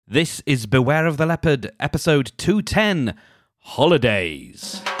This is Beware of the Leopard, episode 210,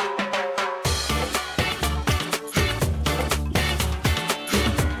 Holidays.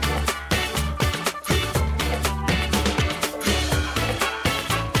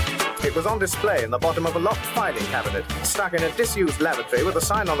 It was on display in the bottom of a locked filing cabinet, stuck in a disused lavatory with a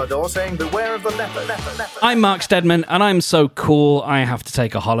sign on the door saying, "Beware of the leopard." I'm Mark Steadman, and I'm so cool I have to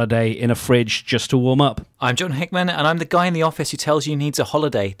take a holiday in a fridge just to warm up. I'm John Hickman, and I'm the guy in the office who tells you he needs a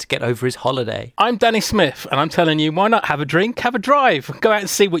holiday to get over his holiday. I'm Danny Smith, and I'm telling you, why not have a drink, have a drive, go out and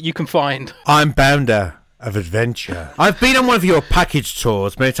see what you can find. I'm Bounder of Adventure. I've been on one of your package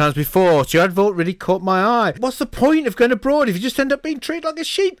tours many times before, so your advert really caught my eye. What's the point of going abroad if you just end up being treated like a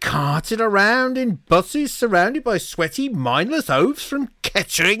sheep, carted around in buses surrounded by sweaty, mindless oafs from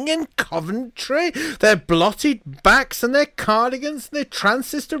Kettering and Coventry? Their blotted backs and their cardigans and their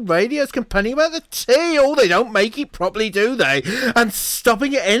transistor radios complaining about the tea. Oh, they don't make it properly, do they? And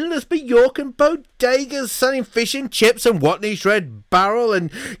stopping at endless Bjork bodegas selling fish and chips and Watney's Red Barrel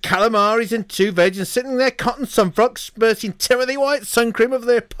and calamaris and two veg and sitting there cotton sunfrocks spurting Timothy White sun cream of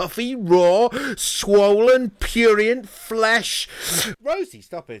their puffy, raw, swollen, purient flesh. Rosie,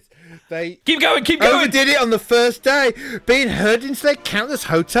 stop it. They Keep going! overdid it on the first day, being herded into their countless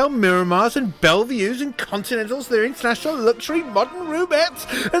hotel Miramars and Bellevues and Continentals, their international luxury modern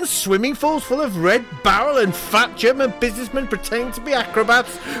roomettes and swimming pools full of Red Barrel and fat German businessmen pretending to be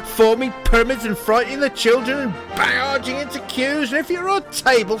acrobats, forming pyramids and frightening the children and barging into queues. And if you're on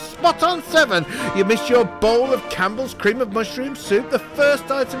table spot on 7, you missed your bowl of Campbell's cream of mushroom soup, the first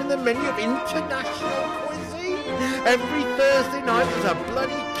item in the menu of international cuisine. Every Thursday night there's a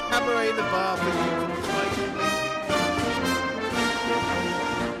bloody cabaret in the bar for you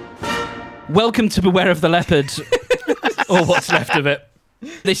to Welcome to Beware of the Leopard, or what's left of it.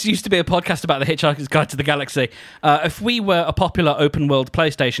 This used to be a podcast about the Hitchhiker's Guide to the Galaxy. If we were a popular open-world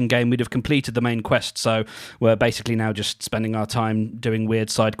PlayStation game, we'd have completed the main quest, so we're basically now just spending our time doing weird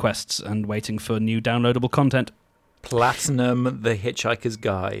side quests and waiting for new downloadable content. Platinum the Hitchhiker's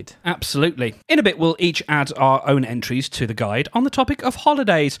Guide. Absolutely. In a bit, we'll each add our own entries to the guide on the topic of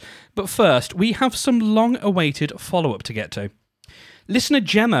holidays. But first, we have some long-awaited follow-up to get to. Listener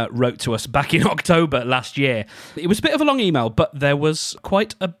Gemma wrote to us back in October last year. It was a bit of a long email, but there was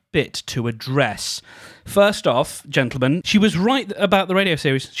quite a bit to address. First off, gentlemen, she was right about the radio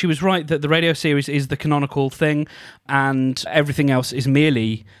series. She was right that the radio series is the canonical thing and everything else is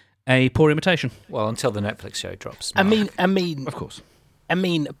merely a poor imitation. Well, until the Netflix show drops. I mean, Of course.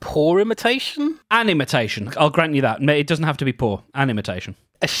 poor imitation? An imitation. I'll grant you that. It doesn't have to be poor. An imitation.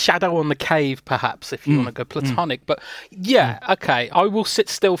 A shadow on the cave, perhaps, if you want to go platonic. But yeah, okay, I will sit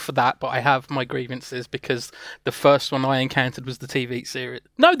still for that, but I have my grievances because the first one I encountered was the TV series.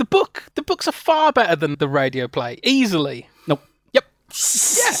 No, the book. The books are far better than the radio play. Easily. Nope. Yep.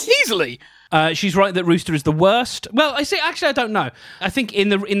 Yeah, easily. She's right that Rooster is the worst. Well, I don't know. I think in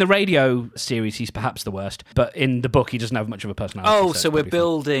the radio series he's perhaps the worst, but in the book he doesn't have much of a personality. Oh, so we're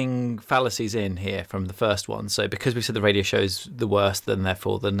building fallacies in here from the first one. So because we said the radio show's the worst, then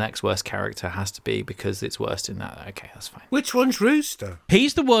therefore the next worst character has to be because it's worst in that. Okay, that's fine. Which one's Rooster?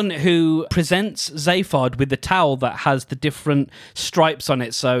 He's the one who presents Zaphod with the towel that has the different stripes on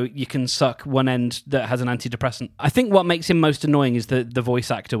it so you can suck one end that has an antidepressant. I think what makes him most annoying is that the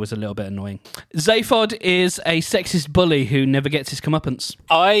voice actor was a little bit annoying. Zaphod is a sexist bully who never gets his comeuppance.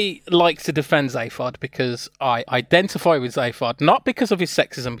 I like to defend Zaphod because I identify with Zaphod, not because of his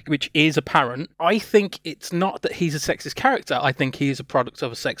sexism, which is apparent. I think it's not that he's a sexist character. I think he is a product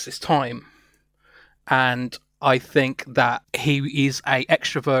of a sexist time. And I think that he is an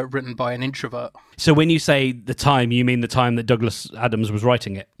extrovert written by an introvert. So when you say the time, you mean the time that Douglas Adams was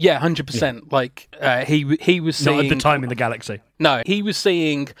writing it? Yeah, 100%. Yeah. Like, he was seeing... Not at the time in the galaxy. No, he was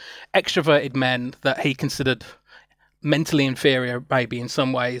seeing extroverted men that he considered mentally inferior, maybe in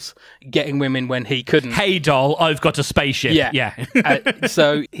some ways, getting women when he couldn't. Hey, doll, I've got a spaceship. Yeah.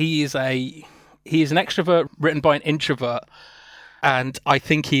 So he is an extrovert written by an introvert. And I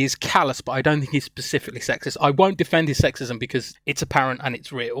think he is callous, but I don't think he's specifically sexist. I won't defend his sexism because it's apparent and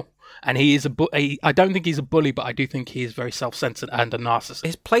it's real. And he is I don't think he's a bully, but I do think he is very self-centered and a narcissist.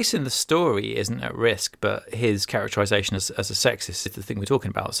 His place in the story isn't at risk, but his characterization as a sexist is the thing we're talking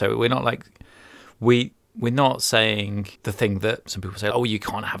about. So we're not like... We're not saying the thing that some people say, oh, you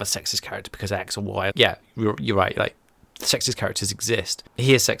can't have a sexist character because X or Y. Yeah, you're right. Like, sexist characters exist.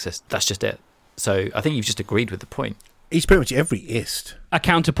 He is sexist. That's just it. So I think you've just agreed with the point. He's pretty much every ist. A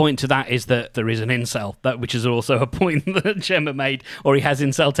counterpoint to that is that there is an incel, which is also a point that Gemma made, or he has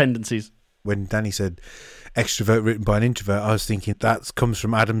incel tendencies. When Danny said extrovert written by an introvert, I was thinking that comes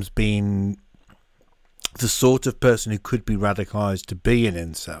from Adams being the sort of person who could be radicalised to be an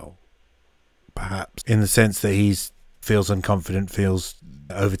incel, perhaps, in the sense that he feels unconfident, feels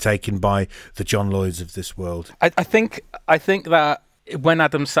overtaken by the John Lloyds of this world. I think that when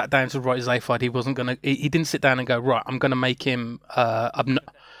Adam sat down to write Zaphod, he didn't sit down and go, right, I'm going to make him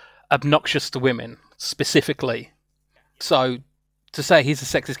obnoxious to women specifically. So to say he's a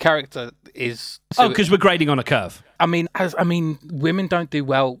sexist character is because we're grading on a curve. I mean, women don't do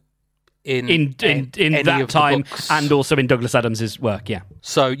well in any that of the time, books. and also in Douglas Adams' work. Yeah.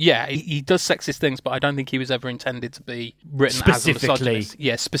 So yeah, he does sexist things, but I don't think he was ever intended to be written as a misogynist.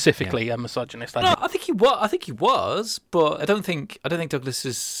 Yeah, specifically a misogynist. I think he was, but I don't think Douglas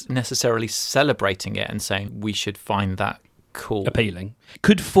is necessarily celebrating it and saying we should find that cool, appealing.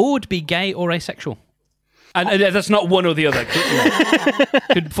 Could Ford be gay or asexual? And that's not one or the other.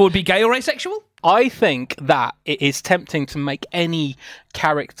 Could Ford be gay or asexual? I think that it is tempting to make any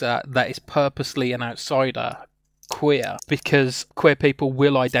character that is purposely an outsider queer, because queer people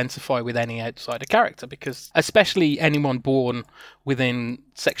will identify with any outsider character, because especially anyone born within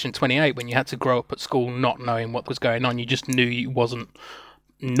Section 28, when you had to grow up at school not knowing what was going on, you just knew it wasn't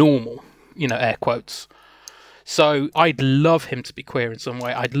normal, air quotes. So I'd love him to be queer in some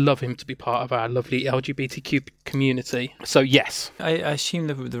way. I'd love him to be part of our lovely LGBTQ community. So yes. I assume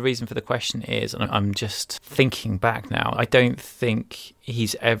the reason for the question is, and I'm just thinking back now, I don't think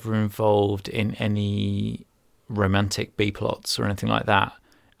he's ever involved in any romantic B-plots or anything like that.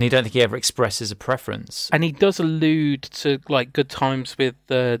 And I don't think he ever expresses a preference. And he does allude to good times with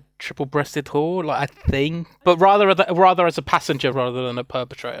the triple-breasted whore, I think, but rather as a passenger rather than a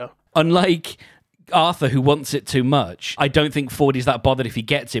perpetrator. Unlike Arthur, who wants it too much, I don't think Ford is that bothered if he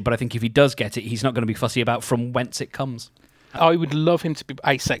gets it, but I think if he does get it, he's not going to be fussy about from whence it comes. I would love him to be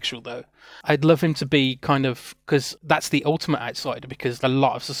asexual, though. I'd love him to be because that's the ultimate outsider, because a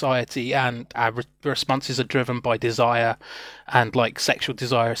lot of society and our responses are driven by desire, and sexual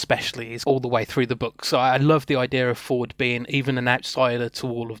desire especially is all the way through the book. So I love the idea of Ford being even an outsider to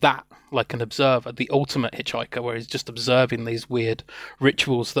all of that, like an observer, the ultimate hitchhiker, where he's just observing these weird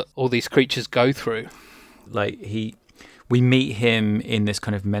rituals that all these creatures go through. We meet him in this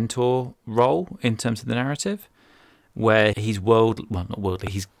kind of mentor role in terms of the narrative, where he's not worldly,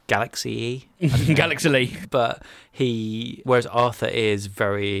 he's galaxy-y. Galaxy. But whereas Arthur is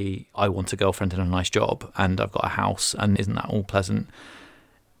very, I want a girlfriend and a nice job, and I've got a house, and isn't that all pleasant?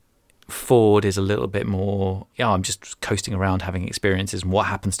 Ford is a little bit more, I'm just coasting around having experiences, and what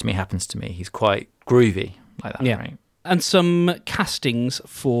happens to me. He's quite groovy like that, right? And some castings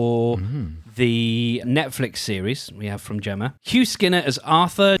for the Netflix series we have from Gemma. Hugh Skinner as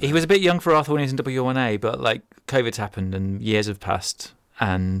Arthur. He was a bit young for Arthur when he was in W1A, but COVID's happened and years have passed,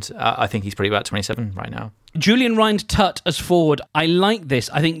 and I think he's probably about 27 right now. Julian Rhind-Tutt as Ford. I like this.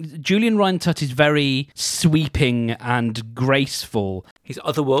 I think Julian Rhind-Tutt is very sweeping and graceful. He's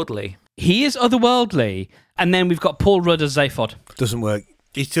otherworldly. He is otherworldly. And then we've got Paul Rudd as Zaphod. Doesn't work.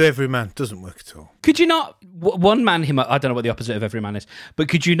 He's to every man. Doesn't work at all. Could you not one man him? I don't know what the opposite of every man is, but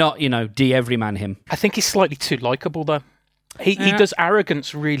could you not, de-every man him? I think he's slightly too likable, though. He does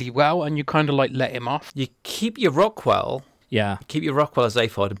arrogance really well, and you kind of let him off. You keep your Rockwell. Yeah. Keep your Rockwell as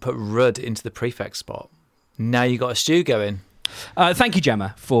Zaphod and put Rudd into the prefect spot. Now you got a stew going. Thank you,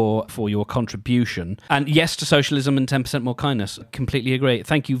 Gemma, for your contribution. And yes to socialism and 10% more kindness. Completely agree.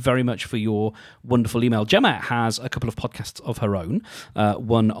 Thank you very much for your wonderful email. Gemma has a couple of podcasts of her own,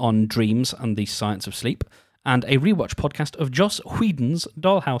 one on dreams and the science of sleep, and a rewatch podcast of Joss Whedon's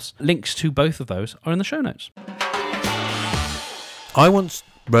Dollhouse. Links to both of those are in the show notes. I once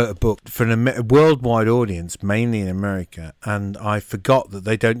wrote a book for a worldwide audience, mainly in America, and I forgot that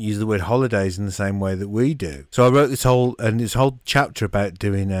they don't use the word holidays in the same way that we do. So I wrote this whole chapter about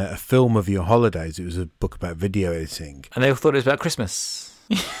doing a film of your holidays. It was a book about video editing. And they all thought it was about Christmas.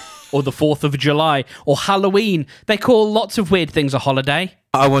 Or the 4th of July, or Halloween. They call lots of weird things a holiday.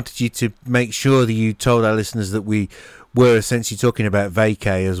 I wanted you to make sure that you told our listeners that we were essentially talking about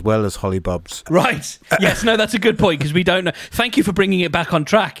vacay as well as hollybobs. Right. Yes, no, that's a good point, because we don't know. Thank you for bringing it back on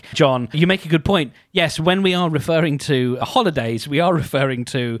track, John. You make a good point. Yes, when we are referring to holidays, we are referring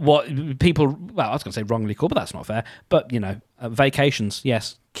to what people, I was going to say wrongly call, but that's not fair. But, vacations,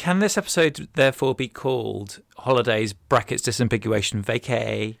 yes. Can this episode therefore be called Holidays (disambiguation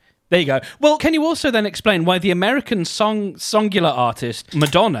vacay)? There you go. Well, can you also then explain why the American songular artist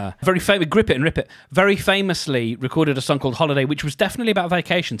Madonna, very famous, Grip It and Rip It, very famously recorded a song called Holiday, which was definitely about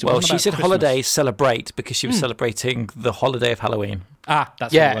vacations. Well, she said Christmas. Holiday celebrate because she was celebrating the holiday of Halloween. Ah,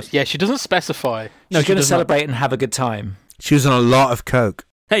 that's what it was. Yeah, she doesn't specify. No, she's going to celebrate and have a good time. She was on a lot of coke.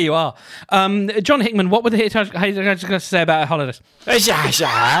 There you are. John Hickman, what were the Hitchhikers going to say about holidays?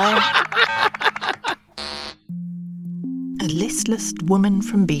 A listless woman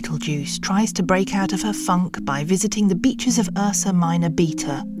from Beetlejuice tries to break out of her funk by visiting the beaches of Ursa Minor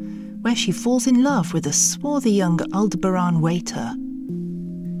Beta, where she falls in love with a swarthy young Aldebaran waiter.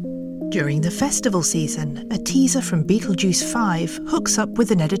 During the festival season, a teaser from Beetlejuice 5 hooks up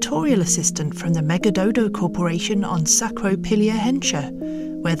with an editorial assistant from the Megadodo Corporation on Sacropilia Hencher,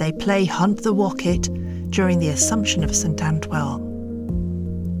 where they play Hunt the Wocket during the Assumption of St. Antwell.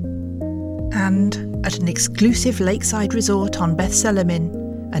 And at an exclusive lakeside resort on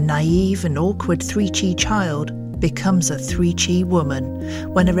Bethselemin, a naive and awkward 3-Chi child becomes a 3-Chi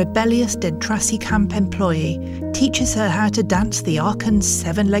woman when a rebellious Dentrassi camp employee teaches her how to dance the Arkan's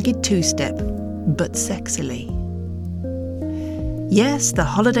 7-legged two-step, but sexily. Yes, the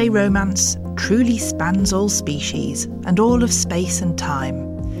holiday romance truly spans all species and all of space and time.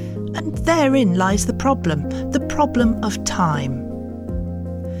 And therein lies the problem of time.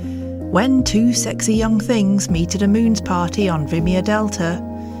 When two sexy young things meet at a moons party on Vimea Delta,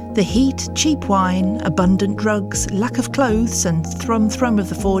 the heat, cheap wine, abundant drugs, lack of clothes and thrum of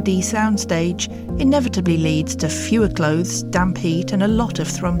the 4D soundstage inevitably leads to fewer clothes, damp heat and a lot of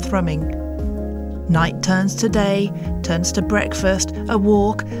thrumming. Night turns to day, turns to breakfast, a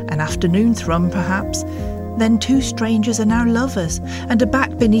walk, an afternoon thrum perhaps. Then two strangers are now lovers and are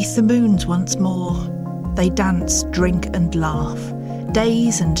back beneath the moons once more. They dance, drink and laugh.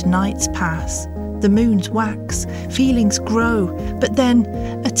 Days and nights pass. The moons wax, feelings grow, but then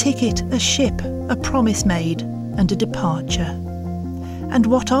a ticket, a ship, a promise made, and a departure. And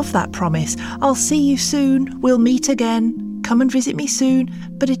what of that promise? I'll see you soon, we'll meet again, come and visit me soon,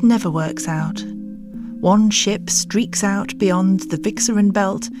 but it never works out. One ship streaks out beyond the Vixaran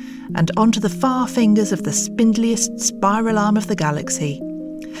belt and onto the far fingers of the spindliest spiral arm of the galaxy.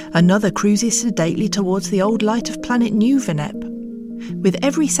 Another cruises sedately towards the old light of planet New Venep. With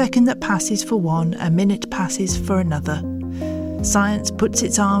every second that passes for one, a minute passes for another. Science puts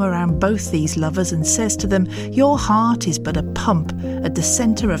its arm around both these lovers and says to them, your heart is but a pump at the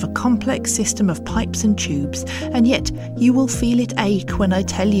centre of a complex system of pipes and tubes, and yet you will feel it ache when I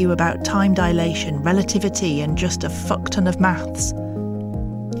tell you about time dilation, relativity, and just a fuck-ton of maths.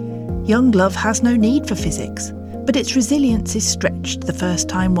 Young love has no need for physics, but its resilience is stretched the first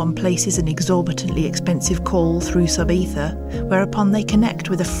time one places an exorbitantly expensive call through sub-ether, whereupon they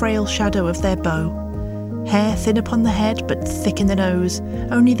connect with a frail shadow of their beau. Hair thin upon the head but thick in the nose,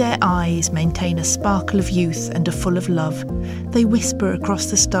 only their eyes maintain a sparkle of youth and are full of love. They whisper across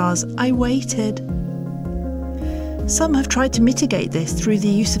the stars, I waited. Some have tried to mitigate this through the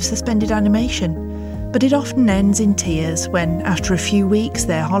use of suspended animation, but it often ends in tears when, after a few weeks,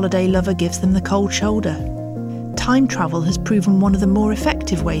 their holiday lover gives them the cold shoulder. Time travel has proven one of the more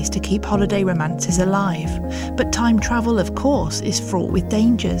effective ways to keep holiday romances alive, but time travel, of course, is fraught with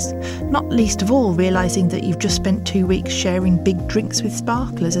dangers, not least of all realising that you've just spent 2 weeks sharing big drinks with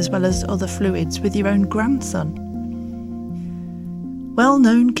sparklers as well as other fluids with your own grandson.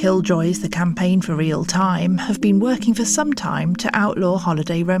 Well-known killjoys, the Campaign for Real Time, have been working for some time to outlaw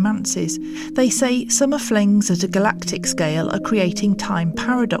holiday romances. They say summer flings at a galactic scale are creating time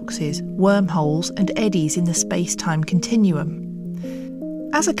paradoxes, wormholes and eddies in the space-time continuum.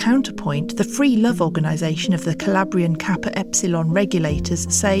 As a counterpoint, the Free Love organisation of the Calabrian Kappa Epsilon regulators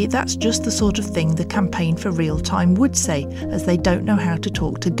say that's just the sort of thing the Campaign for Real Time would say, as they don't know how to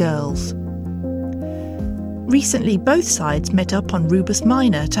talk to girls. Recently, both sides met up on Rubus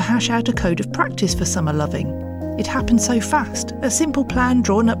Minor to hash out a code of practice for summer loving. It happened so fast, a simple plan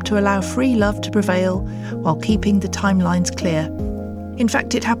drawn up to allow free love to prevail while keeping the timelines clear. In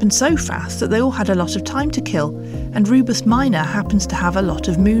fact, it happened so fast that they all had a lot of time to kill, and Rubus Minor happens to have a lot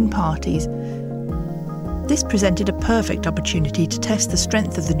of moon parties. This presented a perfect opportunity to test the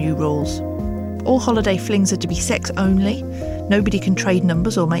strength of the new rules. All holiday flings are to be sex only, nobody can trade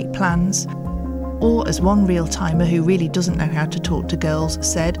numbers or make plans. Or, as one real-timer who really doesn't know how to talk to girls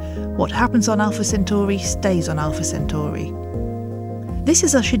said, what happens on Alpha Centauri stays on Alpha Centauri. This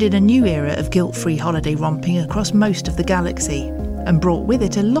has ushered in a new era of guilt-free holiday romping across most of the galaxy, and brought with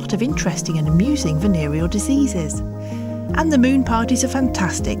it a lot of interesting and amusing venereal diseases. And the moon parties are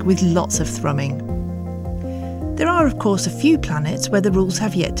fantastic, with lots of thrumming. There are, of course, a few planets where the rules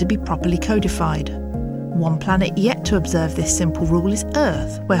have yet to be properly codified. One planet yet to observe this simple rule is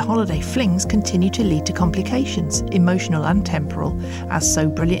Earth, where holiday flings continue to lead to complications, emotional and temporal, as so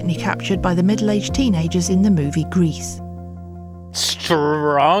brilliantly captured by the middle-aged teenagers in the movie Grease.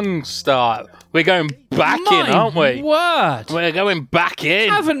 Strong start. We're going back in, aren't we? Word! We're going back in.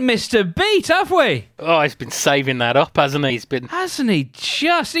 Haven't missed a beat, have we? Oh, he's been saving that up, hasn't he? Hasn't he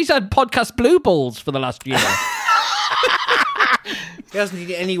just? He's had podcast blue balls for the last year. He hasn't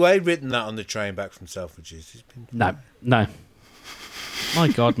in any way written that on the train back from Selfridges. He's been... No. My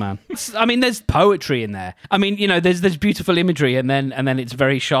God, man. I mean, there's poetry in there. I mean, there's beautiful imagery, and then it's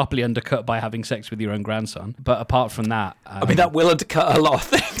very sharply undercut by having sex with your own grandson. But apart from that... I mean, that will undercut a lot of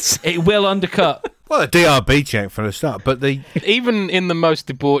things. It will undercut... Well, a DRB check from the start, but the... Even in the most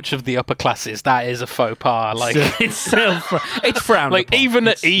debauched of the upper classes, that is a faux pas. Like, it's still... It's frowned like, upon. even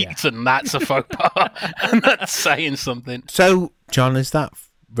at Eton, that's a faux pas. And that's saying something. So, John, is that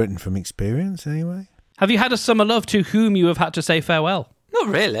written from experience, anyway? Have you had a summer love to whom you have had to say farewell? Not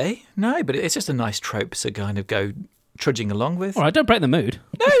really. No, but it's just a nice trope to kind of go trudging along with. All right, don't break the mood.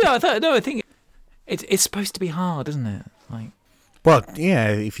 No, I think it's supposed to be hard, isn't it? Like... Well, yeah,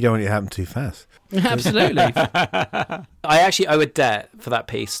 if you don't want it to happen too fast. Absolutely. I actually owe a debt for that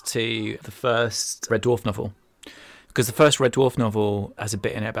piece to the first Red Dwarf novel, because the first Red Dwarf novel has a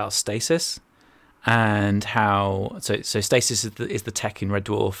bit in it about stasis and how so stasis is the tech in Red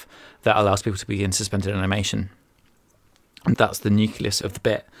Dwarf that allows people to be in suspended animation, and that's the nucleus of the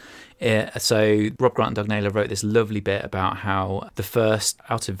bit. So Rob Grant and Doug Naylor wrote this lovely bit about how the first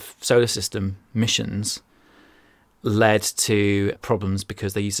out of solar system missions led to problems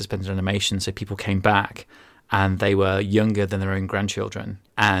because they used suspended animation. So people came back and they were younger than their own grandchildren.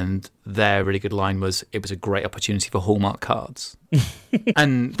 And their really good line was, it was a great opportunity for Hallmark cards.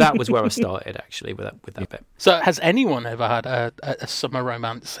 And that was where I started, actually, with that bit. So has anyone ever had a summer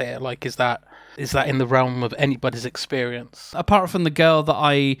romance here? Like, is that in the realm of anybody's experience? Apart from the girl that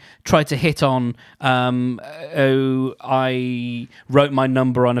I tried to hit on, I wrote my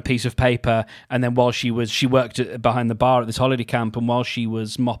number on a piece of paper, and then while she worked behind the bar at this holiday camp, and while she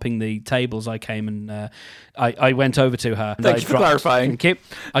was mopping the tables, I came and I went over to her. Thank you for clarifying. Thank you.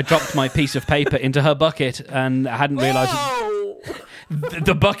 I dropped my piece of paper into her bucket, and I hadn't realised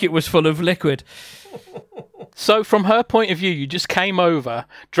the bucket was full of liquid. So from her point of view, you just came over,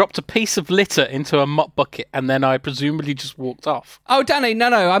 dropped a piece of litter into a mop bucket, and then I presumably just walked off. Oh, Danny, no,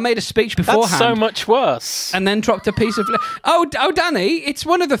 I made a speech beforehand. That's so much worse. And then dropped a piece of... Oh, Danny, it's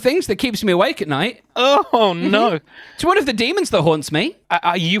one of the things that keeps me awake at night. Oh, no. It's one of the demons that haunts me.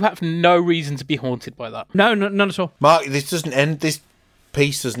 You have no reason to be haunted by that. No, none at all. Mark, this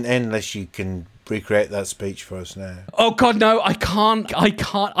piece doesn't end unless you can recreate that speech for us now. Oh God, no! I can't.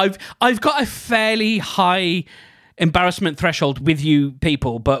 I've got a fairly high embarrassment threshold with you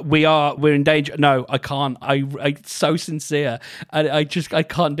people, but we're in danger. No, I can't. It's so sincere. I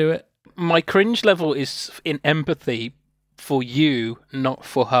can't do it. My cringe level is in empathy for you, not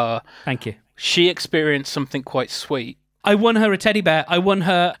for her. Thank you. She experienced something quite sweet. I won her a teddy bear. I went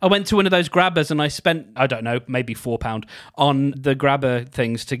to one of those grabbers and I spent, I don't know, maybe £4 on the grabber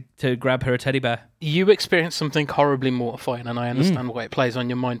things to grab her a teddy bear. You experienced something horribly mortifying, and I understand why it plays on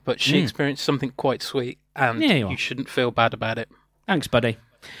your mind, but she experienced something quite sweet, and you shouldn't feel bad about it. Thanks, buddy.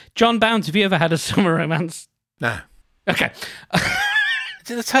 John Bounds, have you ever had a summer romance? No. Okay.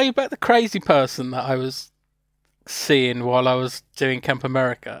 Did I tell you about the crazy person that I was seeing while I was doing Camp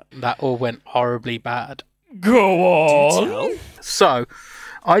America? That all went horribly bad. Go on. So,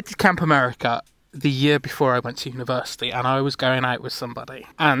 I did Camp America the year before I went to university, and I was going out with somebody.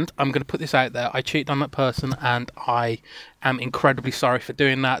 And I'm going to put this out there. I cheated on that person, and I am incredibly sorry for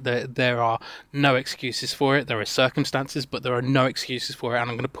doing that. There are no excuses for it. There are circumstances, but there are no excuses for it. And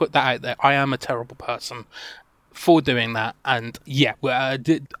I'm going to put that out there. I am a terrible person for doing that. And yeah,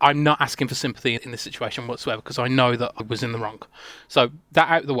 I'm not asking for sympathy in this situation whatsoever, because I know that I was in the wrong. So, that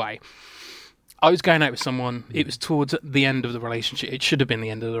out of the way. I was going out with someone. It was towards the end of the relationship. It should have been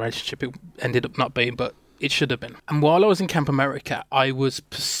the end of the relationship. It ended up not being, but it should have been. And while I was in Camp America, I was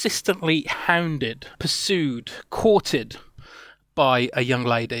persistently hounded, pursued, courted by a young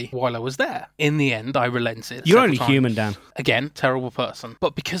lady while I was there. In the end, I relented. You're only human, Dan. Again, terrible person.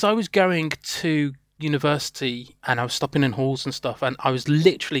 But because I was going to university and I was stopping in halls and stuff, and I was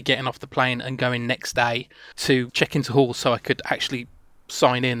literally getting off the plane and going next day to check into halls so I could actually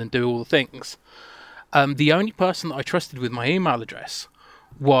sign in and do all the things. The only person that I trusted with my email address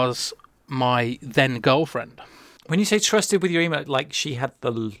was my then girlfriend. When you say trusted with your email, like she had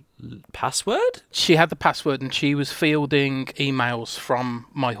the password? She had the password, and she was fielding emails from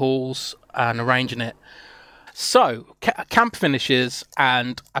my halls and arranging it. So, camp finishes,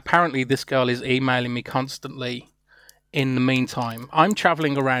 and apparently this girl is emailing me constantly in the meantime. I'm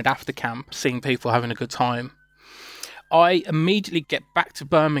travelling around after camp, seeing people having a good time. I immediately get back to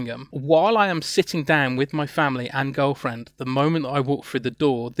Birmingham. While I am sitting down with my family and girlfriend, the moment that I walk through the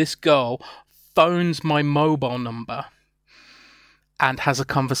door, this girl phones my mobile number and has a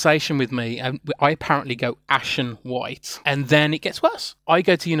conversation with me, and I apparently go ashen white, and then it gets worse. I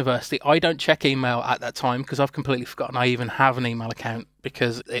go to university. I don't check email at that time because I've completely forgotten I even have an email account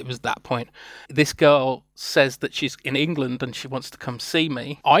because it was that point. This girl says that she's in England and she wants to come see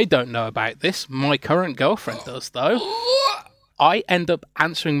me. I don't know about this. My current girlfriend does, though. I end up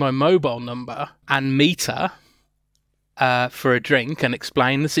answering my mobile number and meet her for a drink and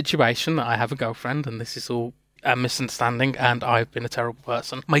explain the situation that I have a girlfriend and this is all a misunderstanding and I've been a terrible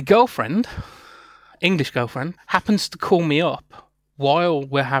person. My girlfriend, English girlfriend, happens to call me up while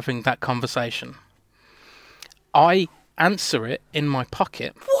we're having that conversation. I answer it in my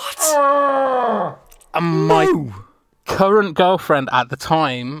pocket. What? And my current girlfriend at the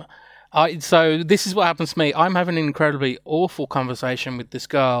time... So this is what happens to me. I'm having an incredibly awful conversation with this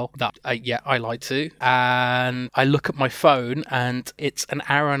girl that, I lied to. And I look at my phone and it's an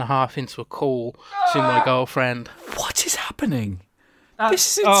hour and a half into a call to my girlfriend. What is happening?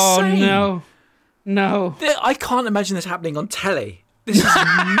 This is Oh, insane. no. I can't imagine this happening on telly. This is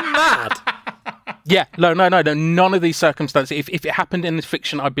mad. Yeah, no. None of these circumstances. If it happened in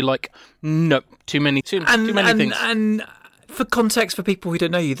fiction, I'd be like, no, too many things. And for context, for people who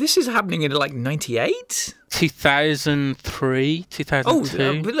don't know you, this is happening in like 98? 2003, 2002.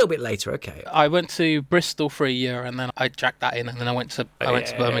 Oh, a little bit later, okay. I went to Bristol for a year and then I jacked that in and then I went to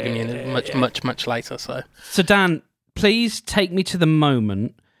Birmingham Uni much later. So Dan, please take me to the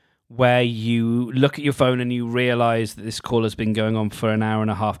moment where you look at your phone and you realise that this call has been going on for an hour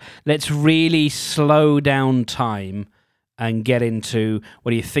and a half. Let's really slow down time and get into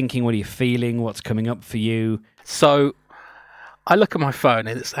what are you thinking, what are you feeling, what's coming up for you. So I look at my phone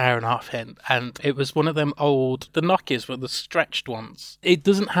and it's an hour and a half in, and it was one of them the Nokias were the stretched ones. It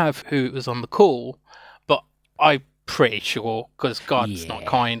doesn't have who it was on the call, but I'm pretty sure, because God's not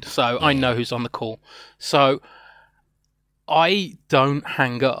kind, so I know who's on the call. So I don't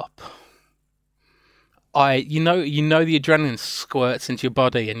hang up. You know the adrenaline squirts into your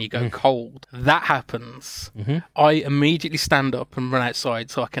body and you go cold. That happens. Mm-hmm. I immediately stand up and run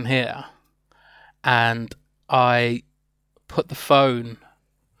outside so I can hear, and I put the phone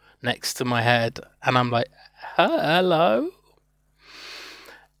next to my head and I'm like, hello?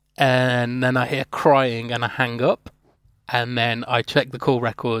 And then I hear crying and I hang up and then I check the call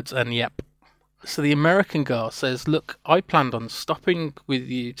records and yep. So the American girl says, look, I planned on stopping with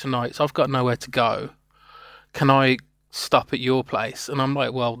you tonight, so I've got nowhere to go. Can I stop at your place? And I'm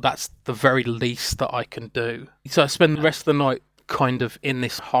like, well, that's the very least that I can do. So I spend the rest of the night kind of in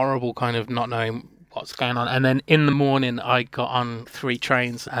this horrible kind of not knowing what's going on. And then in the morning, I got on 3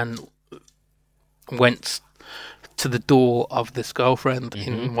 trains and went to the door of this girlfriend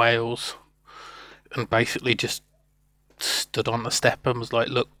in Wales and basically just stood on the step and was like,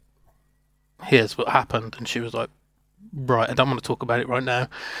 look, here's what happened. And she was like, right, I don't want to talk about it right now.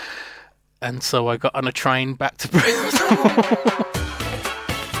 And so I got on a train back to Bristol.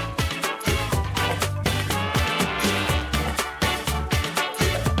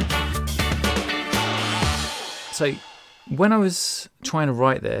 So when I was trying to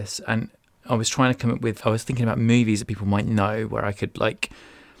write this and I was trying to come up with, I was thinking about movies that people might know where I could like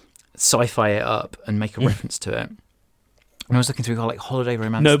sci-fi it up and make a reference to it. And I was looking through like holiday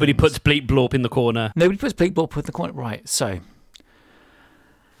romance. Nobody puts Bleep Blorp in the corner. Nobody puts Bleep Blorp in the corner. Right. So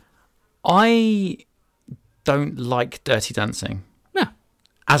I don't like Dirty Dancing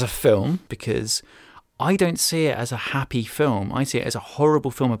as a film because I don't see it as a happy film. I see it as a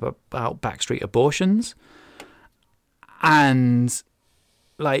horrible film about backstreet abortions. And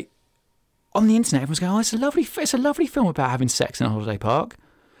like on the internet, everyone's going, "Oh, it's a lovely film about having sex in a holiday park."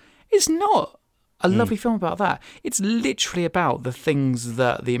 It's not a lovely film about that. It's literally about the things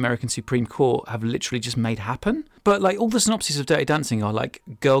that the American Supreme Court have literally just made happen. But like all the synopses of Dirty Dancing are like,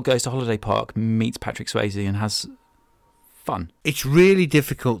 girl goes to holiday park, meets Patrick Swayze, and has fun. It's really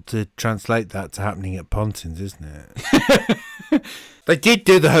difficult to translate that to happening at Pontins, isn't it? They did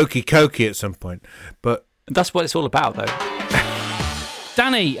do the hokey cokey at some point, but that's what it's all about, though.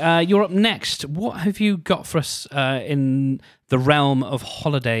 Danny, you're up next. What have you got for us in the realm of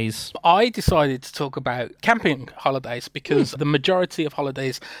holidays? I decided to talk about camping holidays because the majority of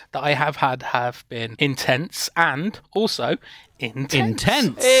holidays that I have had have been intense and also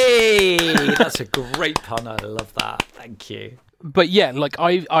intense. Hey, that's a great pun. I love that. Thank you. But yeah, like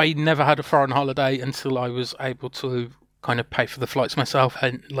I never had a foreign holiday until I was able to kind of pay for the flights myself,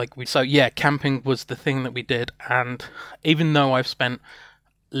 and camping was the thing that we did. And even though I've spent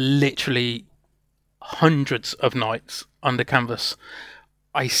literally hundreds of nights under canvas,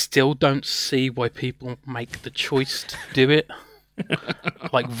 I still don't see why people make the choice to do it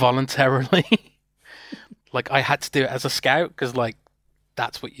like voluntarily. Like I had to do it as a scout because like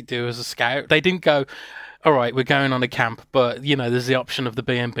that's what you do as a scout. They didn't go, all right, we're going on a camp, but, there's the option of the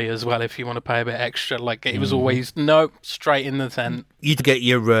B&B as well if you want to pay a bit extra. Like, it was always, no, straight in the tent. You'd get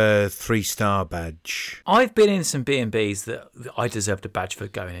your 3-star badge. I've been in some B&Bs that I deserved a badge for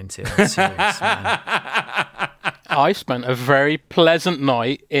going into. I'm serious, man. I spent a very pleasant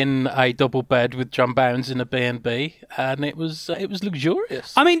night in a double bed with John Bounds in a B&B, and it was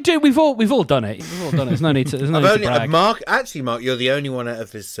luxurious. I mean, dude, we've all done it. We've all done it. There's no need to brag. Mark, you're the only one out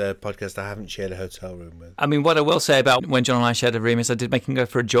of this podcast I haven't shared a hotel room with. I mean, what I will say about when John and I shared a room is I did make him go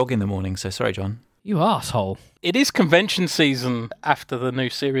for a jog in the morning, so sorry, John. You arsehole. It is convention season after the new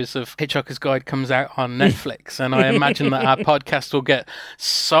series of Hitchhiker's Guide comes out on Netflix, and I imagine that our podcast will get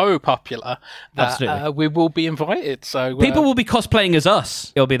so popular that we will be invited. So people will be cosplaying as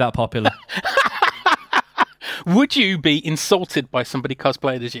us. It'll be that popular. Would you be insulted by somebody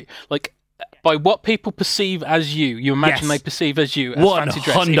cosplaying as you? Like, by what people perceive as you? You imagine they perceive as you as fancy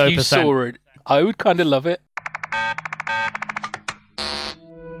dress. 100%. If you saw it, I would kind of love it.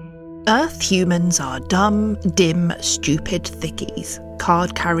 Earth humans are dumb, dim, stupid thickies,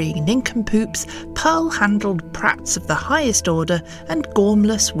 card-carrying nincompoops, pearl-handled prats of the highest order, and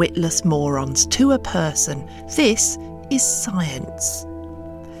gormless, witless morons to a person. This is science.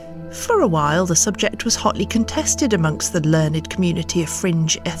 For a while, the subject was hotly contested amongst the learned community of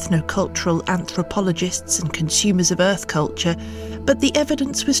fringe ethnocultural anthropologists and consumers of Earth culture, but the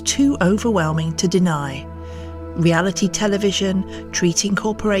evidence was too overwhelming to deny. Reality television, treating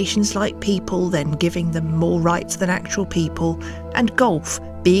corporations like people, then giving them more rights than actual people, and golf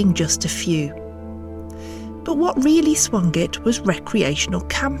being just a few. But what really swung it was recreational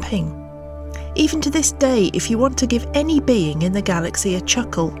camping. Even to this day, if you want to give any being in the galaxy a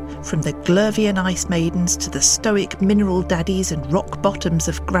chuckle, from the Glurvian ice maidens to the stoic mineral daddies and rock bottoms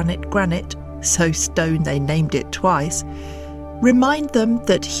of granite, so stone they named it twice, remind them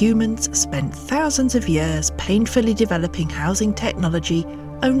that humans spent thousands of years painfully developing housing technology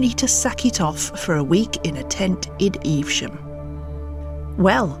only to sack it off for a week in a tent in Evesham.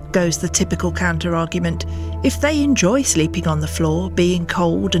 Well, goes the typical counter-argument, if they enjoy sleeping on the floor, being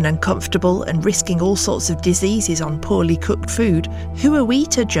cold and uncomfortable and risking all sorts of diseases on poorly cooked food, who are we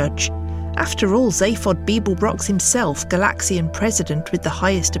to judge? After all, Zaphod Beeblebrox himself, Galaxian president with the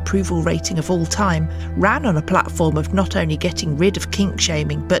highest approval rating of all time, ran on a platform of not only getting rid of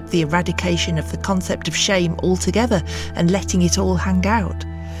kink-shaming, but the eradication of the concept of shame altogether and letting it all hang out.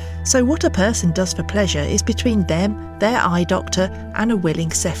 So what a person does for pleasure is between them, their eye doctor, and a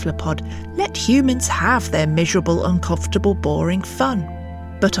willing cephalopod. Let humans have their miserable, uncomfortable, boring fun.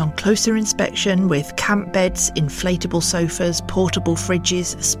 But on closer inspection, with camp beds, inflatable sofas, portable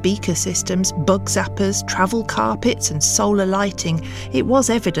fridges, speaker systems, bug zappers, travel carpets and solar lighting, it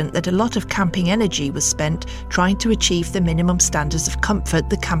was evident that a lot of camping energy was spent trying to achieve the minimum standards of comfort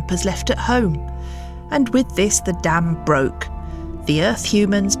the campers left at home. And with this, the dam broke. The Earth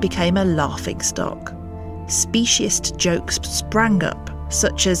humans became a laughingstock. Speciest jokes sprang up,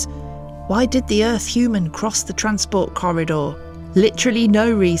 such as, why did the Earth human cross the transport corridor? Literally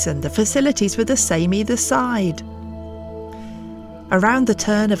no reason, the facilities were the same either side. Around the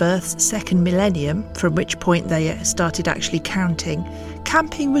turn of Earth's second millennium, from which point they started actually counting,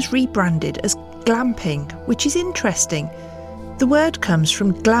 camping was rebranded as glamping, which is interesting. The word comes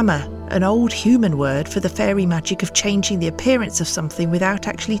from glamour, an old human word for the fairy magic of changing the appearance of something without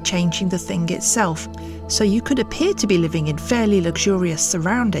actually changing the thing itself. So you could appear to be living in fairly luxurious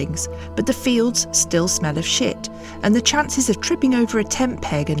surroundings, but the fields still smell of shit, and the chances of tripping over a tent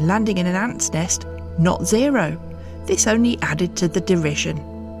peg and landing in an ant's nest, not zero. This only added to the derision.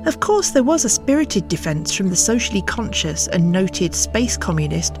 Of course, there was a spirited defence from the socially conscious and noted space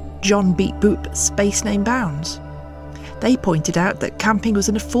communist John Beat Boop Space Name Bounds. They pointed out that camping was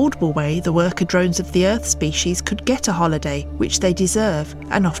an affordable way the worker drones of the Earth species could get a holiday, which they deserve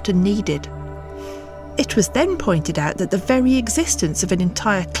and often needed. It was then pointed out that the very existence of an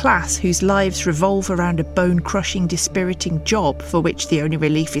entire class whose lives revolve around a bone-crushing, dispiriting job for which the only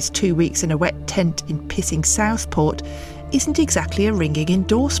relief is 2 weeks in a wet tent in pissing Southport isn't exactly a ringing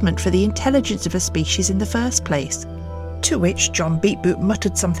endorsement for the intelligence of a species in the first place. To which John Beatboot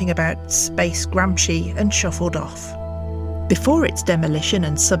muttered something about Space Gramsci and shuffled off. Before its demolition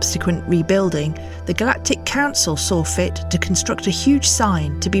and subsequent rebuilding, the Galactic Council saw fit to construct a huge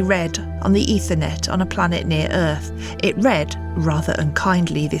sign to be read on the Ethernet on a planet near Earth. It read, rather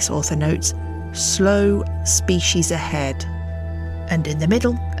unkindly this author notes, "Slow species ahead." And in the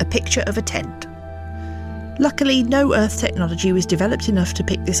middle, a picture of a tent. Luckily, no Earth technology was developed enough to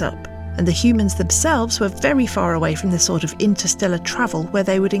pick this up, and the humans themselves were very far away from the sort of interstellar travel where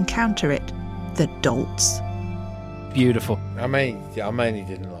they would encounter it. The dolts. Beautiful. I mainly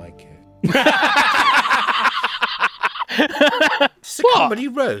didn't like it. It's a comedy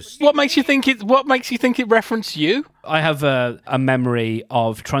roast. What makes you think it referenced you? I have a memory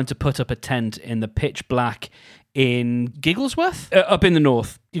of trying to put up a tent in the pitch black in Gigglesworth, up in the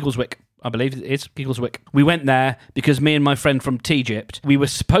north, Giggleswick. I believe it's Giggleswick. We went there because me and my friend from Egypt, we were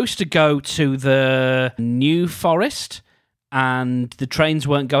supposed to go to the New Forest, and the trains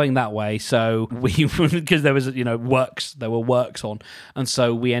weren't going that way, so we, because there was, there were works on, and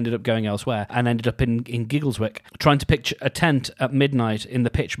so we ended up going elsewhere and ended up in Giggleswick, trying to pitch a tent at midnight in the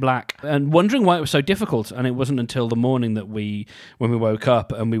pitch black, and wondering why it was so difficult. And it wasn't until the morning that when we woke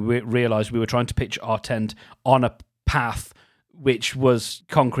up and we realised we were trying to pitch our tent on a path which was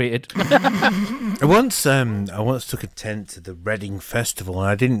concreted. I once took a tent to the Reading Festival, and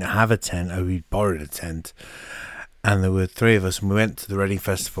I didn't have a tent. We borrowed a tent. And there were three of us, and we went to the Reading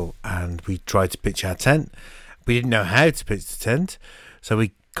Festival, and we tried to pitch our tent. We didn't know how to pitch the tent, so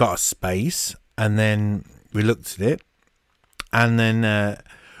we got a space, and then we looked at it, and then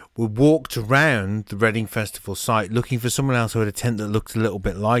we walked around the Reading Festival site looking for someone else who had a tent that looked a little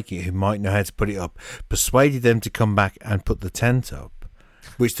bit like it, who might know how to put it up, persuaded them to come back and put the tent up,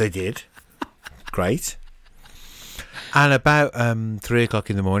 which they did. Great. And about 3 o'clock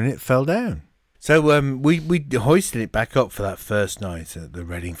in the morning, it fell down. So we hoisted it back up for that first night at the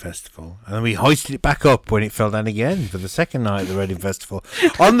Reading Festival, and then we hoisted it back up when it fell down again for the second night at the Reading Festival.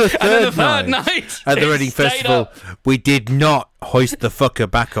 On the third night at the Reading Festival, we did not hoist the fucker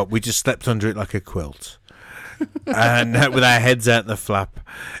back up. We just slept under it like a quilt, and with our heads out the flap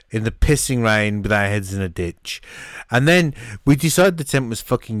in the pissing rain, with our heads in a ditch. And then we decided the tent was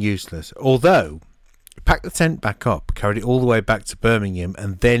fucking useless, although packed the tent back up, carried it all the way back to Birmingham,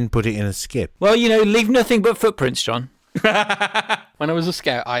 and then put it in a skip. Well, leave nothing but footprints, John. When I was a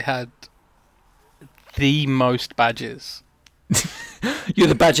scout, I had the most badges. You're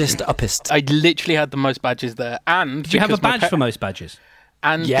the badgest uppest. I literally had the most badges there. And did you have a badge for most badges?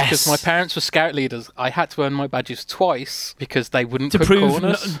 And yes. Because my parents were scout leaders, I had to earn my badges twice because they wouldn't cut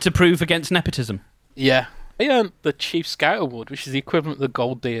corners. To prove against nepotism. Yeah. I earned the Chief Scout Award, which is the equivalent of the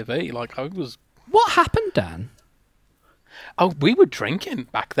Gold D.V. What happened, Dan? Oh, we were drinking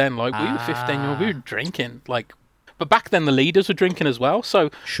back then. We were 15-year-old. We were drinking. But back then the leaders were drinking as well. So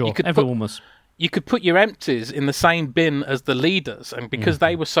sure, everyone was. You could put your empties in the same bin as the leaders, and because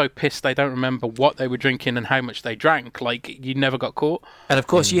they were so pissed they don't remember what they were drinking and how much they drank, you never got caught. And of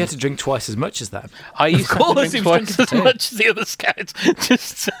course, you had to drink twice as much as them. I used to drink twice as much as the other scouts,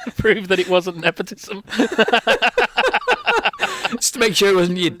 just to prove that it wasn't nepotism. Just to make sure it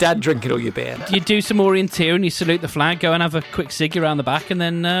wasn't your dad drinking all your beer. You do some orienteering, you salute the flag, go and have a quick ciggy around the back, and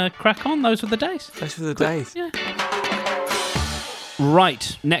then crack on. Those were the days. Those were the days. Yeah.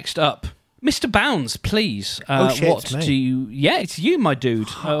 Right, next up. Mr. Bounds, please. It's me. Yeah, it's you, my dude.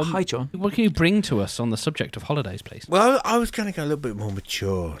 Hi, John. What can you bring to us on the subject of holidays, please? Well, I was going to go a little bit more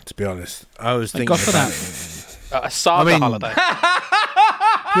mature, to be honest. I was thinking for about that. A saga holiday.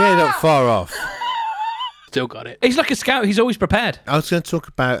 Yeah, not far off. Still got it. He's like a scout. He's always prepared. I was going to talk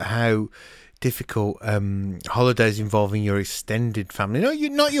about how difficult holidays involving your extended family.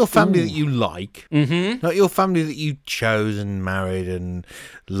 Not your family that you like. Mm-hmm. Not your family that you chose and married and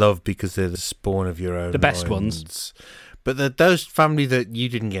love because they're the spawn of your own. The best loins. ones. But those family that you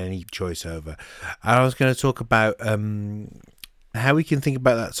didn't get any choice over. And I was going to talk about how we can think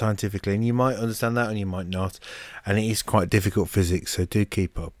about that scientifically. And you might understand that and you might not. And it is quite difficult physics, so do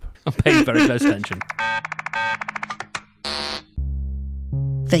keep up. I'm paying very close attention.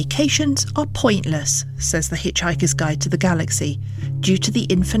 Vacations are pointless, says the Hitchhiker's Guide to the Galaxy. Due to the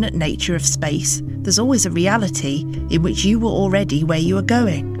infinite nature of space, there's always a reality in which you were already where you are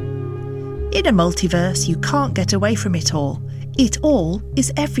going. In a multiverse, you can't get away from it all. It all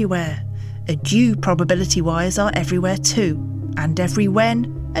is everywhere. And you, probability-wise, are everywhere too. And every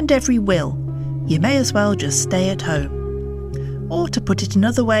when and every will. You may as well just stay at home. Or to put it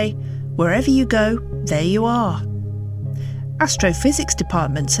another way, wherever you go, there you are. Astrophysics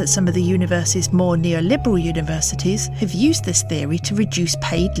departments at some of the universe's more neoliberal universities have used this theory to reduce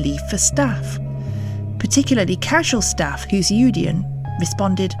paid leave for staff, particularly casual staff whose union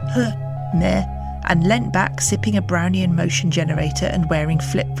responded, meh, and leant back sipping a Brownian motion generator and wearing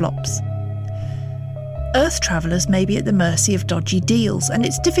flip-flops. Earth travellers may be at the mercy of dodgy deals, and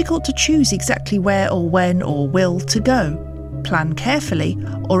it's difficult to choose exactly where or when or will to go. Plan carefully,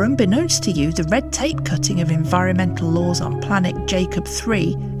 or unbeknownst to you, the red tape cutting of environmental laws on planet Jacob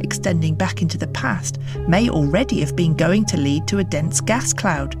 3, extending back into the past, may already have been going to lead to a dense gas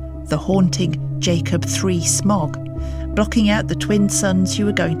cloud, the haunting Jacob 3 smog, blocking out the twin suns you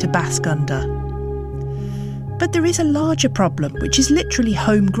were going to bask under. But there is a larger problem, which is literally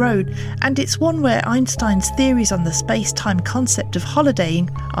homegrown, and it's one where Einstein's theories on the space-time concept of holidaying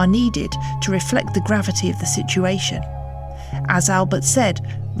are needed to reflect the gravity of the situation. As Albert said,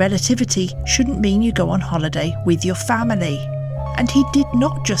 relativity shouldn't mean you go on holiday with your family. And he did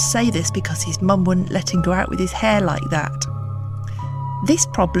not just say this because his mum wouldn't let him go out with his hair like that. This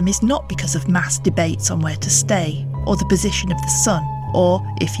problem is not because of mass debates on where to stay, or the position of the sun, or,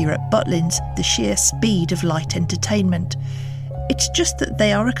 if you're at Butlins, the sheer speed of light entertainment. It's just that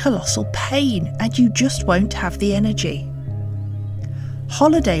they are a colossal pain, and you just won't have the energy.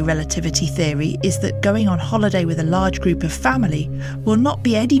 Holiday relativity theory is that going on holiday with a large group of family will not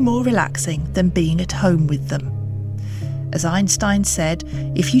be any more relaxing than being at home with them. As Einstein said,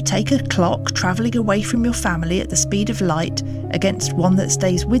 if you take a clock travelling away from your family at the speed of light against one that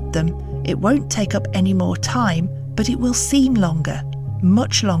stays with them, it won't take up any more time, but it will seem longer,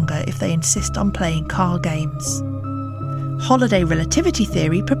 much longer if they insist on playing car games. Holiday relativity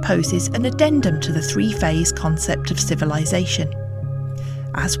theory proposes an addendum to the three-phase concept of civilization.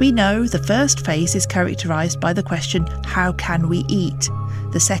 As we know, the first phase is characterised by the question, how can we eat?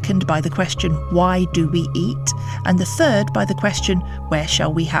 The second by the question, why do we eat? And the third by the question, where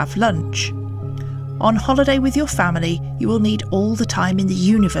shall we have lunch? On holiday with your family, you will need all the time in the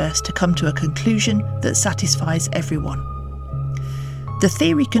universe to come to a conclusion that satisfies everyone. The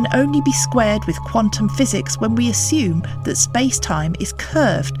theory can only be squared with quantum physics when we assume that space-time is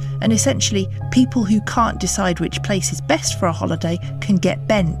curved, and essentially people who can't decide which place is best for a holiday can get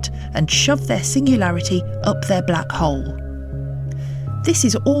bent and shove their singularity up their black hole. This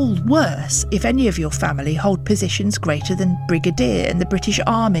is all worse if any of your family hold positions greater than Brigadier in the British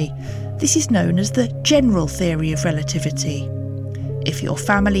Army. This is known as the general theory of relativity. If your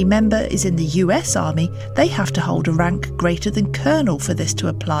family member is in the US Army, they have to hold a rank greater than Colonel for this to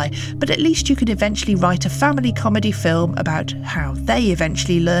apply, but at least you can eventually write a family comedy film about how they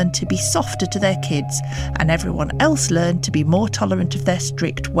eventually learned to be softer to their kids, and everyone else learned to be more tolerant of their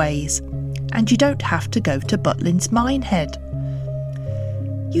strict ways. And you don't have to go to Butlins Minehead.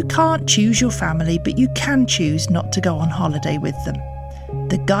 You can't choose your family, but you can choose not to go on holiday with them.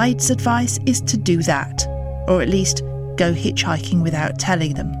 The guide's advice is to do that, or at least go hitchhiking without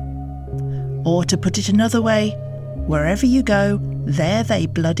telling them. Or to put it another way, wherever you go, there they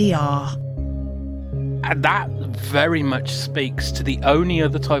bloody are. And that very much speaks to the only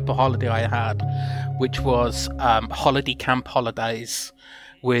other type of holiday I had, which was holiday camp holidays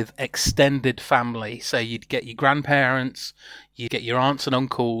with extended family. So you'd get your grandparents, you get your aunts and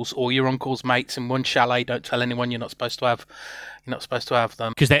uncles, or your uncle's mates in one chalet. Don't tell anyone you're not supposed to have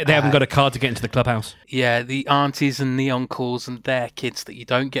them. Because they haven't got a card to get into the clubhouse. Yeah, the aunties and the uncles and their kids that you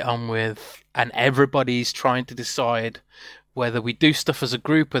don't get on with, and everybody's trying to decide whether we do stuff as a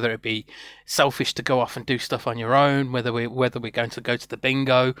group, whether it be selfish to go off and do stuff on your own, whether we're going to go to the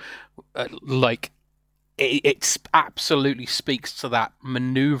bingo. It absolutely speaks to that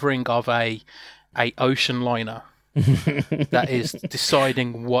manoeuvring of a ocean liner that is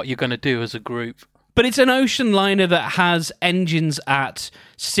deciding what you're going to do as a group. But it's an ocean liner that has engines at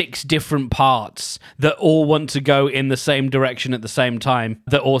 6 different parts that all want to go in the same direction at the same time,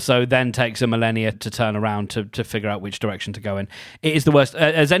 that also then takes a millennia to turn around to figure out which direction to go in. It is the worst.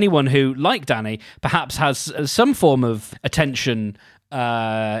 As anyone who, like Danny, perhaps has some form of attention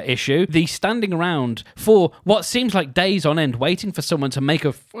issue, the standing around for what seems like days on end waiting for someone to make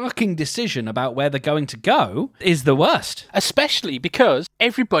a fucking decision about where they're going to go is the worst. Especially because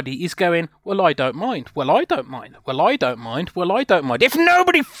everybody is going, well, I don't mind. Well, I don't mind. Well, I don't mind. Well, I don't mind. If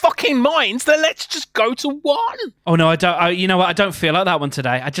nobody fucking minds, then let's just go to one. Oh no, I don't. You know what? I don't feel like that one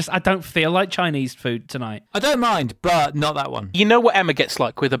today. I don't feel like Chinese food tonight. I don't mind, but not that one. You know what Emma gets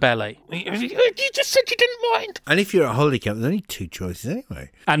like with a belly? You just said you didn't mind. And if you're at a holiday camp, there's only 2 choices anyway.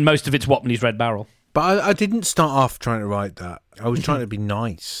 And most of it's Wapney's Red Barrel. But I didn't start off trying to write that. I was trying to be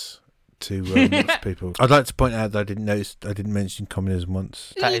nice to lots of people. I'd like to point out that I didn't mention communism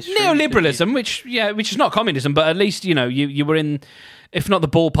once. That is neoliberalism, which is not communism, but at least you were in, if not the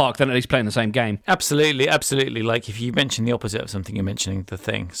ballpark, then at least playing the same game. Absolutely. Like if you mention the opposite of something, you're mentioning the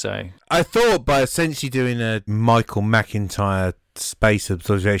thing. So I thought by essentially doing a Michael McIntyre space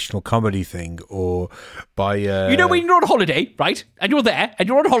observational comedy thing, or by when you're on holiday, right, and you're there and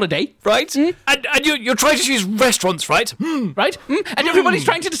you're on holiday, right, and you're trying to choose restaurants, right, right, and everybody's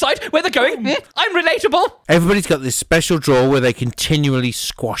trying to decide where they're going. I'm relatable. Everybody's got this special drawer where they continually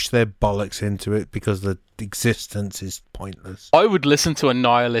squash their bollocks into it because the existence is pointless. I would listen to a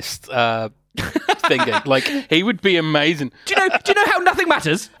nihilist thinking. Like, he would be amazing. Do you know how nothing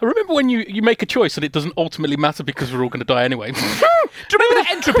matters? I remember when you make a choice and it doesn't ultimately matter because we're all going to die anyway. Do you remember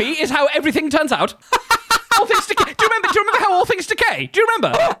that entropy is how everything turns out? All Things Decay. Do you remember how All Things Decay? Do you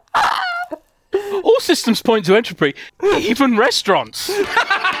remember? All systems point to entropy, even restaurants.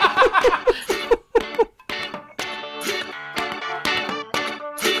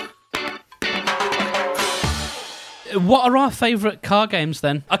 What are our favourite car games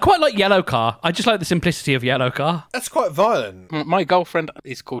then? I quite like Yellow Car. I just like the simplicity of Yellow Car. That's quite violent. My girlfriend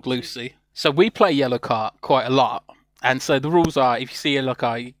is called Lucy, so we play Yellow Car quite a lot. And so the rules are, if you see a yellow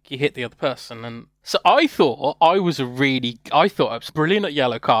car, you hit the other person. And so I thought I was brilliant at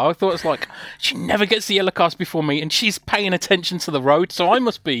Yellow Car. I thought it was like, she never gets the yellow cars before me, and she's paying attention to the road, so I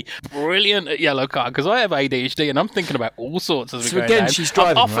must be brilliant at Yellow Car, because I have ADHD, and I'm thinking about all sorts as we go down. She's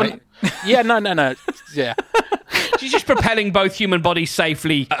driving, right? Yeah, no. Yeah. She's just propelling both human bodies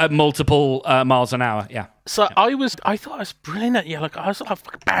safely at multiple miles an hour. Yeah. So I thought I was brilliant at Yellow Car. I was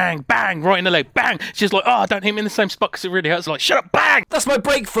like, bang, bang, right in the leg, bang. She's like, oh, don't hit me in the same spot because it really hurts. Like, shut up, bang. That's my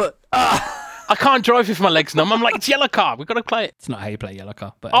brake foot. I can't drive if my leg's numb. I'm like, it's Yellow Car. We've got to play it. It's not how you play Yellow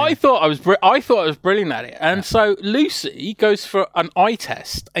Car. But anyway. I thought I was brilliant at it. And so Lucy goes for an eye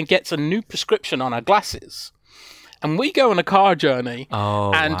test and gets a new prescription on her glasses. And we go on a car journey.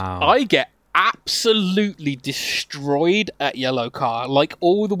 Oh, and wow. I get absolutely destroyed at Yellow Car, like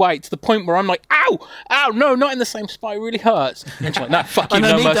all the way to the point where I'm like, ow, no, not in the same spot, it really hurts. And she's like, no, fuck you, and no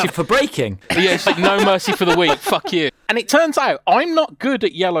I need mercy that for braking. Yeah, it's like, no mercy for the weak, fuck you. And it turns out I'm not good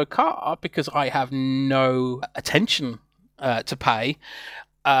at Yellow Car because I have no attention to pay.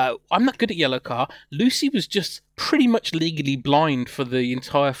 I'm not good at Yellow Car. Lucy was just pretty much legally blind for the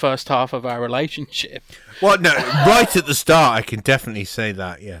entire first half of our relationship. Well, no, right at the start, I can definitely say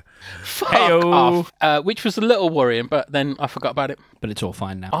that, yeah. Fuck off. Which was a little worrying, but then I forgot about it. But it's all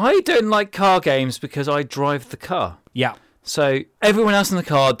fine now. I don't like car games because I drive the car. Yeah. So everyone else in the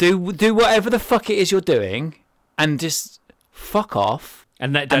car, do whatever the fuck it is you're doing, and just fuck off.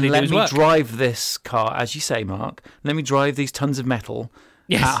 And let Daddy do his work. Drive this car, as you say, Mark. Let me drive these tons of metal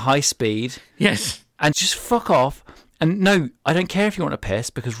at high speed. Yes. And just fuck off. And no, I don't care if you want to piss,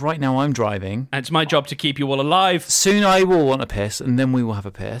 because right now I'm driving. And it's my job to keep you all alive. Soon I will want to piss, and then we will have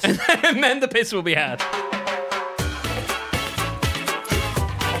a piss. And then the piss will be had.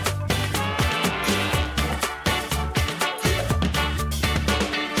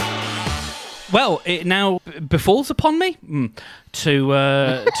 Well, it now befalls upon me to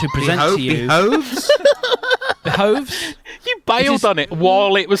present to you... Behoves? You bailed on it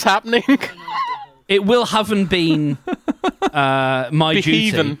while it was happening. It will haven't been my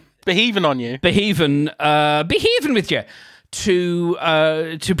duty. Beheaving on you. Beheaving with you to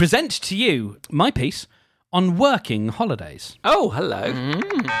present to you my piece on working holidays. Oh, hello.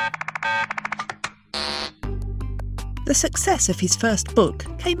 The success of his first book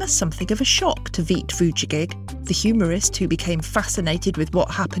came as something of a shock to Veet Vujicic, the humorist who became fascinated with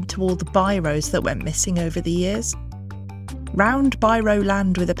what happened to all the biros that went missing over the years. Round Biro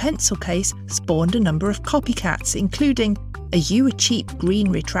Land with a Pencil Case spawned a number of copycats, including Are You a Cheap Green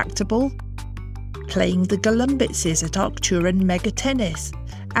Retractable?, Playing the Golumbitses at Arcturan Mega Tennis,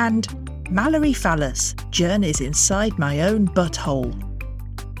 and Mallory Phallus, Journeys Inside My Own Butthole.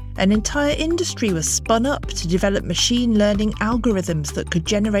 An entire industry was spun up to develop machine learning algorithms that could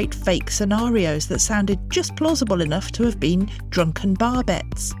generate fake scenarios that sounded just plausible enough to have been drunken bar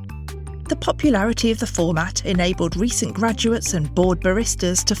bets. The popularity of the format enabled recent graduates and bored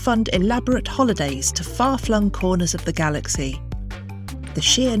baristas to fund elaborate holidays to far-flung corners of the galaxy. The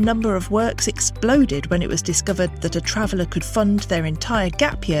sheer number of works exploded when it was discovered that a traveller could fund their entire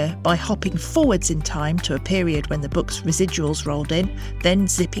gap year by hopping forwards in time to a period when the book's residuals rolled in, then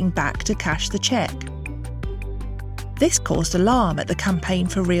zipping back to cash the cheque. This caused alarm at the Campaign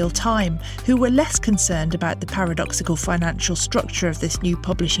for Real Time, who were less concerned about the paradoxical financial structure of this new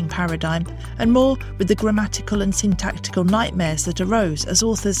publishing paradigm and more with the grammatical and syntactical nightmares that arose as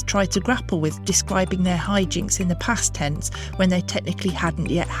authors tried to grapple with describing their hijinks in the past tense when they technically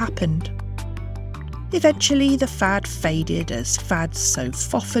hadn't yet happened. Eventually, the fad faded, as fads so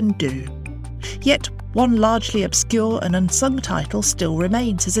often do. Yet, one largely obscure and unsung title still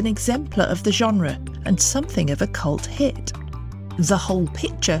remains as an exemplar of the genre and something of a cult hit. The Whole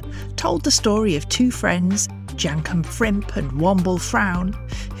Picture told the story of two friends, Jankum Frimp and Womble Frown,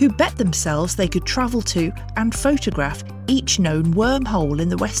 who bet themselves they could travel to and photograph each known wormhole in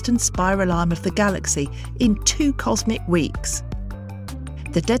the western spiral arm of the galaxy in 2 cosmic weeks.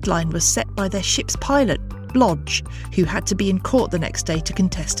 The deadline was set by their ship's pilot, Blodge, who had to be in court the next day to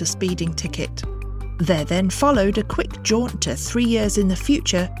contest a speeding ticket. There then followed a quick jaunt to 3 years in the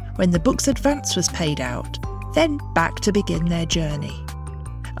future when the book's advance was paid out, then back to begin their journey.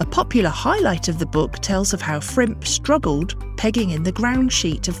 A popular highlight of the book tells of how Frimp struggled pegging in the ground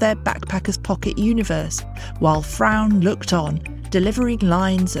sheet of their backpacker's pocket universe, while Frown looked on, delivering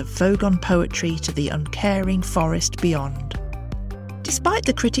lines of Vogon poetry to the uncaring forest beyond. Despite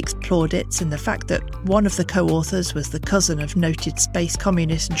the critics' plaudits and the fact that one of the co-authors was the cousin of noted space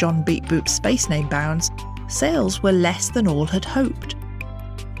communist John Beat Boop's Space Name Bounds, sales were less than all had hoped.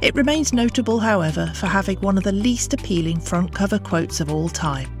 It remains notable, however, for having one of the least appealing front cover quotes of all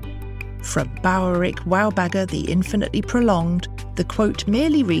time. From Bowerick Wowbagger the Infinitely Prolonged, the quote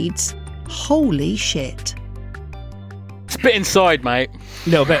merely reads, "Holy shit." It's a bit inside, mate.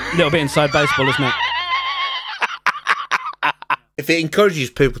 Little bit inside baseball, isn't it? If it encourages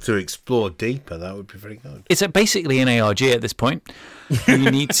people to explore deeper, that would be very good. It's basically an ARG at this point. You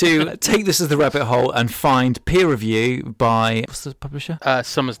need to take this as the rabbit hole and find peer review by, what's the publisher?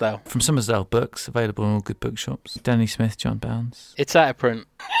 Summersdale. From Summersdale Books, available in all good bookshops. Danny Smith, John Bounds. It's out of print.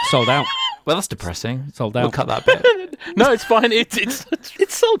 Sold out. Well, that's depressing. Sold out. We'll cut that bit. No, it's fine. It's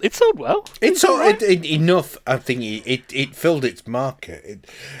sold. It's sold well. It's all right. Enough. I think it filled its market.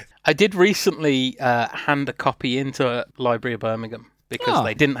 I did recently hand a copy into Library of Birmingham because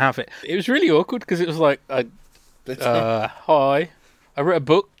they didn't have it. It was really awkward because it was like, hi, I wrote a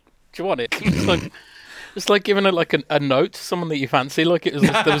book. Do you want it? It's like giving a note to someone that you fancy. Like it was,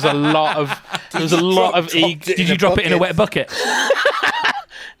 there was a lot of ego. Did you drop it in a wet bucket?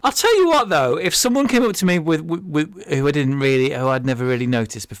 I'll tell you what, though, if someone came up to me with who I'd never really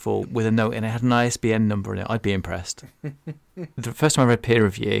noticed before, with a note and it had an ISBN number in it, I'd be impressed. The first time I read peer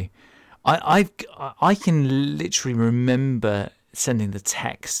review, I can literally remember sending the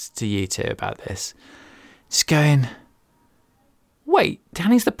text to you two about this, just going, wait,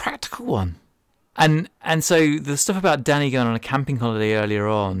 Danny's the practical one, and so the stuff about Danny going on a camping holiday earlier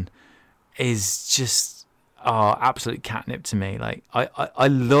on is just absolute catnip to me. Like I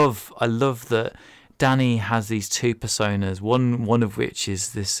love that Danny has these two personas, one of which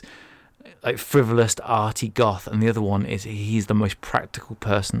is this like frivolous arty goth, and the other one is he's the most practical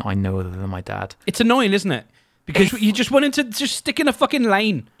person I know other than my dad. It's annoying, isn't it? Because you just wanted to just stick in a fucking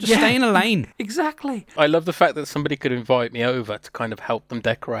lane. Just stay in a lane. Exactly. I love the fact that somebody could invite me over to kind of help them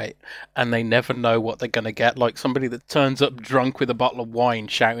decorate, and they never know what they're going to get. Like somebody that turns up drunk with a bottle of wine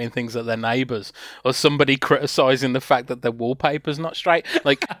shouting things at their neighbours, or somebody criticising the fact that their wallpaper's not straight.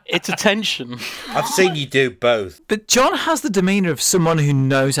 Like, it's a tension. I've seen you do both. But John has the demeanour of someone who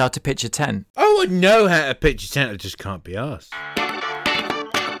knows how to pitch a tent. I know how to pitch a tent, I just can't be arsed.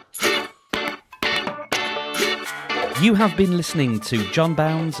 You have been listening to John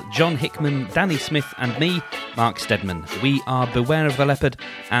Bounds, John Hickman, Danny Smith and me, Mark Steadman. We are Beware of the Leopard,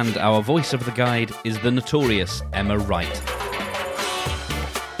 and our voice of the guide is the notorious Emma Wright.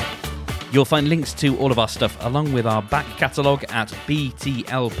 You'll find links to all of our stuff along with our back catalogue at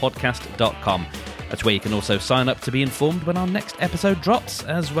btlpodcast.com. That's where you can also sign up to be informed when our next episode drops,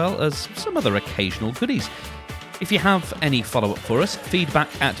 as well as some other occasional goodies. If you have any follow-up for us, feedback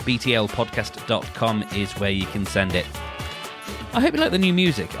at btlpodcast.com is where you can send it. I hope you like the new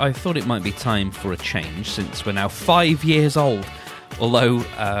music. I thought it might be time for a change since we're now 5 years old, although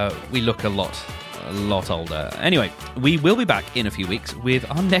we look a lot older. Anyway, we will be back in a few weeks with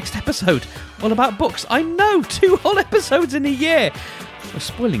our next episode, all about books. I know, 2 whole episodes in a year. We're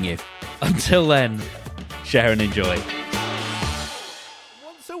spoiling you. Until then, share and enjoy.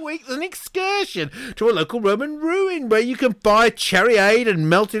 Week, there's an excursion to a local Roman ruin where you can buy cherryade and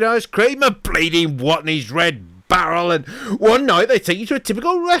melted ice cream and bleeding Watney's Red Barrel, and one night they take you to a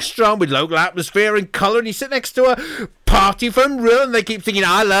typical restaurant with local atmosphere and colour, and you sit next to a party from Rue and they keep singing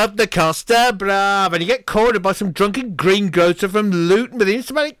I love the Costa Brava, and you get cornered by some drunken greengrocer from Luton with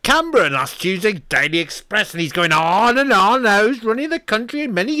Instamatic Canberra. And last Tuesday, Daily Express, and he's going on and on now. He's running the country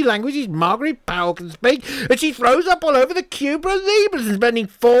in many languages Margaret Powell can speak, and she throws up all over the Cuba Libras and spending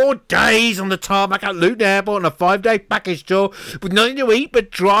 4 days on the tarmac at Luton Airport on a 5-day package tour with nothing to eat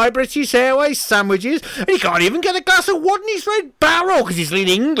but dry British Airways sandwiches, and he can't even get a glass of Watney's Red Barrel because he's in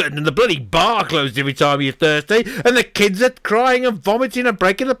England and the bloody bar closed every time you're thirsty, and the kids are crying and vomiting and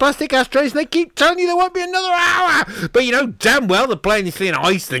breaking the plastic ashtrays, and they keep telling you there won't be another hour. But you know damn well the plane is in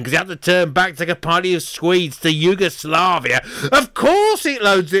Iceland because they have to turn back to take a party of Swedes to Yugoslavia. Of course it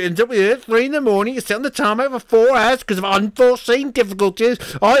loads it up with you at 3 in the morning. You sit on the tarmac for 4 hours because of unforeseen difficulties,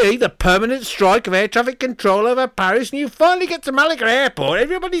 i.e. the permanent strike of air traffic control over Paris, and you finally get to Malaga Airport.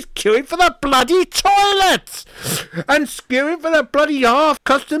 Everybody's queuing for the bloody toilets and queuing for the bloody half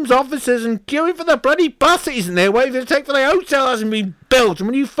customs officers and queuing for the bloody bus that isn't there waiting to take for the hotel hasn't been built. And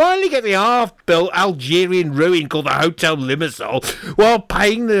when you finally get the half-built Algerian ruin called the Hotel Limassol while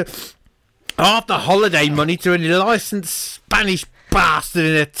paying half the holiday money to a licensed Spanish bastard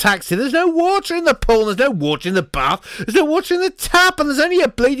in a taxi. There's no water in the pool, there's no water in the bath, there's no water in the tap, and there's only a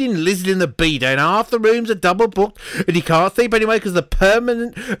bleeding lizard in the bidet, and half the rooms are double booked, and you can't sleep anyway because the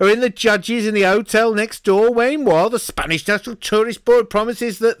permanent are in the judges in the hotel next door. Meanwhile, the Spanish National Tourist Board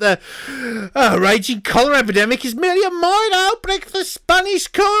promises that the raging cholera epidemic is merely a mild outbreak of the Spanish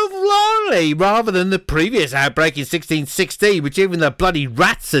Cove Lonely, rather than the previous outbreak in 1660, which even the bloody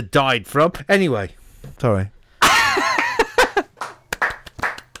rats had died from. Anyway, sorry.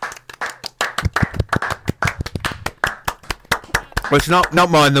 Well, it's not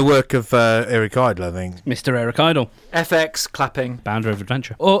mine, the work of Eric Idle, I think. Mr. Eric Idle. FX clapping. Bounder of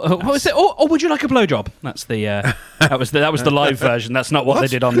Adventure. Or what was it? Or would you like a blowjob? That's the that was the live version. That's not what they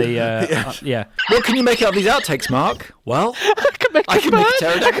did on the yeah. What can you make out of these outtakes, Mark? Well, I can make a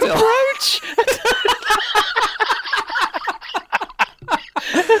pterodactyl.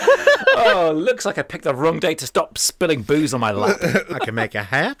 Oh, looks like I picked the wrong day to stop spilling booze on my lap. I can make a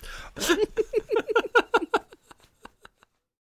hat.